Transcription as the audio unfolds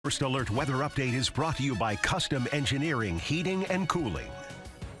First Alert Weather Update is brought to you by Custom Engineering, Heating and Cooling.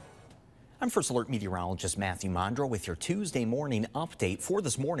 I'm First Alert Meteorologist Mathieu Mondro with your Tuesday morning update. For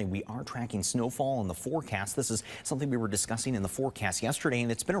this morning, we are tracking snowfall in the forecast. This is something we were discussing in the forecast yesterday,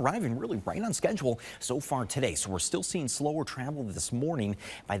 and it's been arriving really right on schedule so far today. So we're still seeing slower travel this morning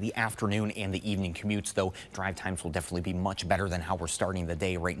by the afternoon and the evening commutes, though drive times will definitely be much better than how we're starting the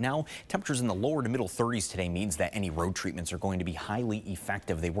day right now. Temperatures in the lower to middle 30s today means that any road treatments are going to be highly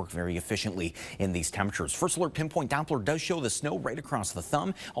effective. They work very efficiently in these temperatures. First Alert Pinpoint Doppler does show the snow right across the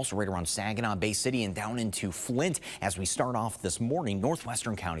thumb, also right around Saginaw Bay City and down into Flint. As we start off this morning,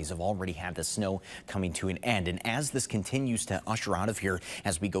 northwestern counties have already had the snow coming to an end. And as this continues to usher out of here,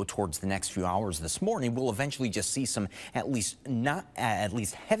 as we go towards the next few hours this morning, we'll eventually just see some at least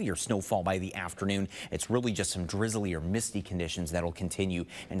heavier snowfall by the afternoon. It's really just some drizzly or misty conditions that'll continue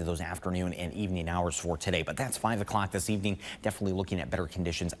into those afternoon and evening hours for today. But that's 5 o'clock this evening. Definitely looking at better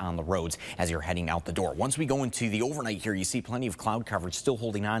conditions on the roads as you're heading out the door. Once we go into the overnight here, you see plenty of cloud coverage still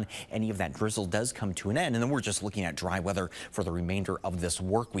holding on. Any of that drizzle does come to an end, and then we're just looking at dry weather for the remainder of this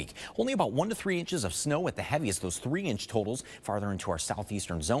work week. Only about 1 to 3 inches of snow at the heaviest, those 3-inch totals farther into our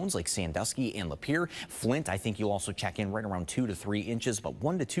southeastern zones like Sandusky and Lapeer. Flint, I think you'll also check in right around 2 to 3 inches, but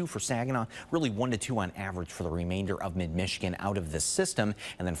 1 to 2 for Saginaw, really 1 to 2 on average for the remainder of mid-Michigan out of this system.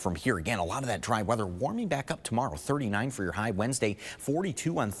 And then from here, again, a lot of that dry weather warming back up tomorrow. 39 for your high Wednesday,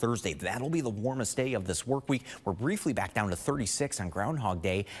 42 on Thursday. That'll be the warmest day of this work week. We're briefly back down to 36 on Groundhog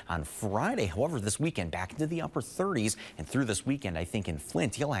Day on Friday. However, this weekend back into the upper 30s, and through this weekend, I think in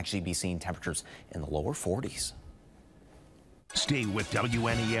Flint, you'll actually be seeing temperatures in the lower 40s. Stay with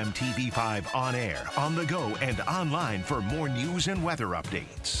WNEM TV5 on air, on the go, and online for more news and weather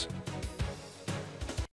updates.